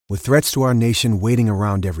With threats to our nation waiting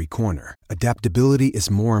around every corner, adaptability is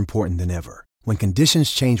more important than ever. When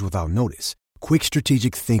conditions change without notice, quick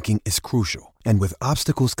strategic thinking is crucial. And with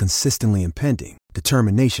obstacles consistently impending,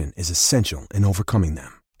 determination is essential in overcoming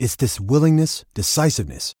them. It's this willingness,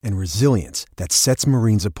 decisiveness, and resilience that sets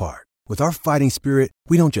Marines apart. With our fighting spirit,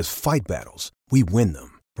 we don't just fight battles, we win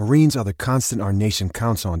them. Marines are the constant our nation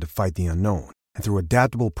counts on to fight the unknown. And through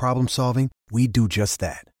adaptable problem solving, we do just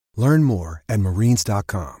that. Learn more at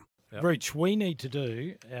marines.com. Yep. Rich, we need to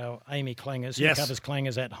do our AAMI Clangers. Yes. Who covers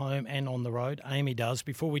Clangers at home and on the road. AAMI does,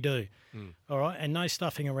 before we do. All right, and no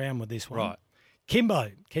stuffing around with this one. Right.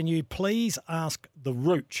 Kimbo, can you please ask the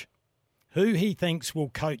Rooch who he thinks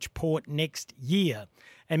will coach Port next year?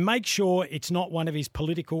 And make sure it's not one of his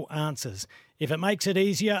political answers. If it makes it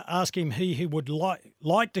easier, ask him who he would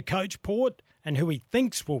like to coach Port and who he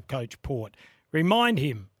thinks will coach Port. Remind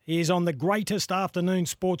him he is on the greatest afternoon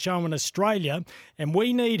sports show in Australia, and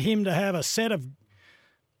we need him to have a set of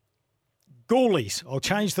ghoulies. I'll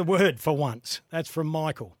change the word for once. That's from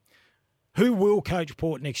Michael. Who will coach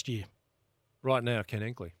Port next year? Right now, Ken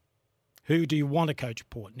Enkley. Who do you want to coach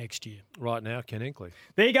Port next year? Right now, Ken Enkley.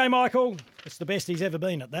 There you go, Michael. It's the best he's ever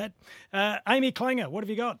been at that. AAMI Clanger, what have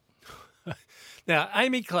you got? Now,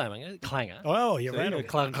 AAMI Clanger. Oh, you're right.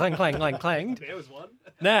 Clang, clang, clang, clang, clang. There was one.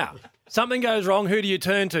 Now, something goes wrong. Who do you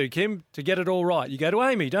turn to, Kim, to get it all right? You go to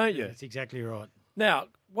AAMI, don't you? That's exactly right. Now,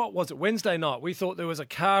 what was it? Wednesday night, we thought there was a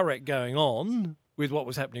car wreck going on with what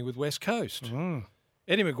was happening with West Coast.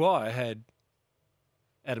 Eddie Maguire had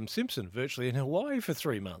Adam Simpson virtually in Hawaii for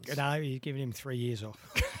 3 months. No, you're giving him 3 years off.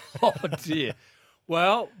 Oh, dear.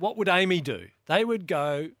 Well, what would AAMI do? They would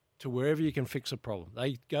go to wherever you can fix a problem.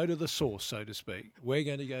 They go to the source, so to speak. We're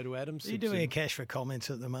going to go to Adam Simpson. Are you doing a cash for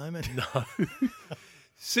comments at the moment? No.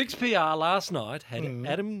 6PR last night had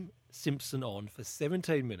Adam Simpson on for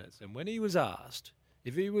 17 minutes. And when he was asked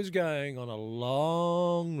if he was going on a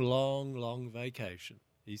long vacation,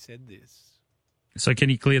 he said this. So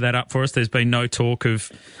can you clear that up for us? There's been no talk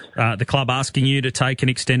of the club asking you to take an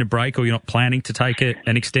extended break, or you're not planning to take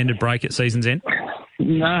an extended break at season's end?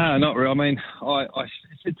 No, not really. I mean, I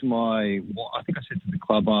said to I think I said to the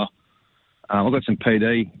club, I've got some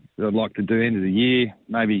PD that I'd like to do end of the year,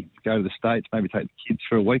 maybe go to the States, maybe take the kids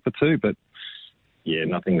for a week or two. But, yeah,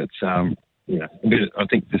 nothing that's, I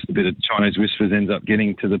think just a bit of Chinese whispers ends up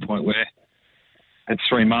getting to the point where it's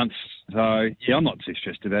 3 months. So, yeah, I'm not too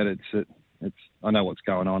stressed about it. I know what's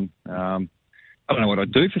going on. I don't know what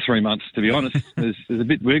I'd do for 3 months, to be honest. There's a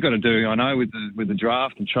bit we've got to do, I know, with the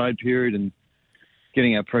draft and trade period and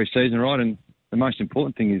getting our pre-season right. And the most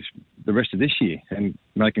important thing is the rest of this year and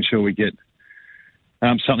making sure we get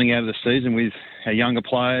something out of the season with our younger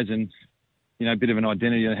players and, a bit of an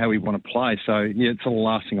identity on how we want to play. So, yeah, it's the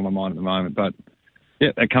last thing on my mind at the moment. But,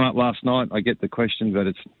 yeah, they come up last night. I get the question, but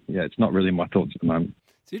it's not really my thoughts at the moment.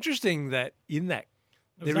 It's interesting that in that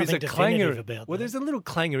There is a clanger about well, that. there's a little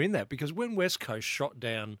clanger in that, because when West Coast shot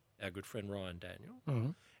down our good friend Ryan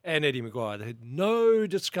Daniel and Eddie Maguire, there had no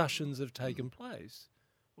discussions have taken place.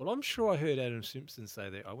 Well, I'm sure I heard Adam Simpson say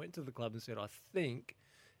that. I went to the club and said, I think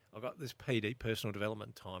I've got this PD, personal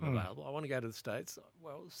development time available. I want to go to the States.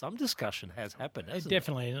 Well, some discussion has happened, hasn't it?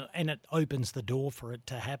 Definitely, and it opens the door for it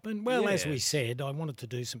to happen. Well, as we Yes. said, I wanted to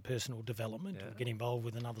do some personal development, or get involved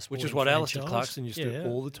with another sporting Which is what Alistair franchise. Clarkson used to do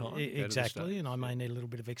all the time. Go to the Exactly, States. and I may need a little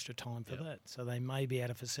bit of extra time for that. So they may be able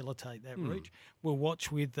to facilitate that, Rooch. We'll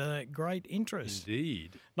watch with great interest.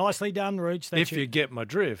 Indeed. Nicely done, Rooch. If you get my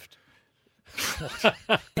drift.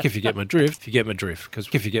 If you get my drift, Because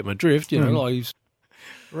if you get my drift,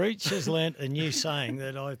 Reach has learnt a new saying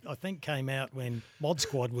that I think came out when Mod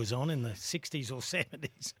Squad was on in the 60s or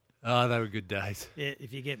 70s. Oh, they were good days. Yeah,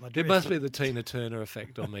 if you get my It drift. must be the Tina Turner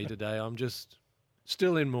effect on me today. I'm just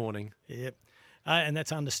still in mourning. Yep. And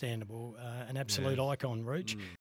that's understandable. An absolute icon, Reach.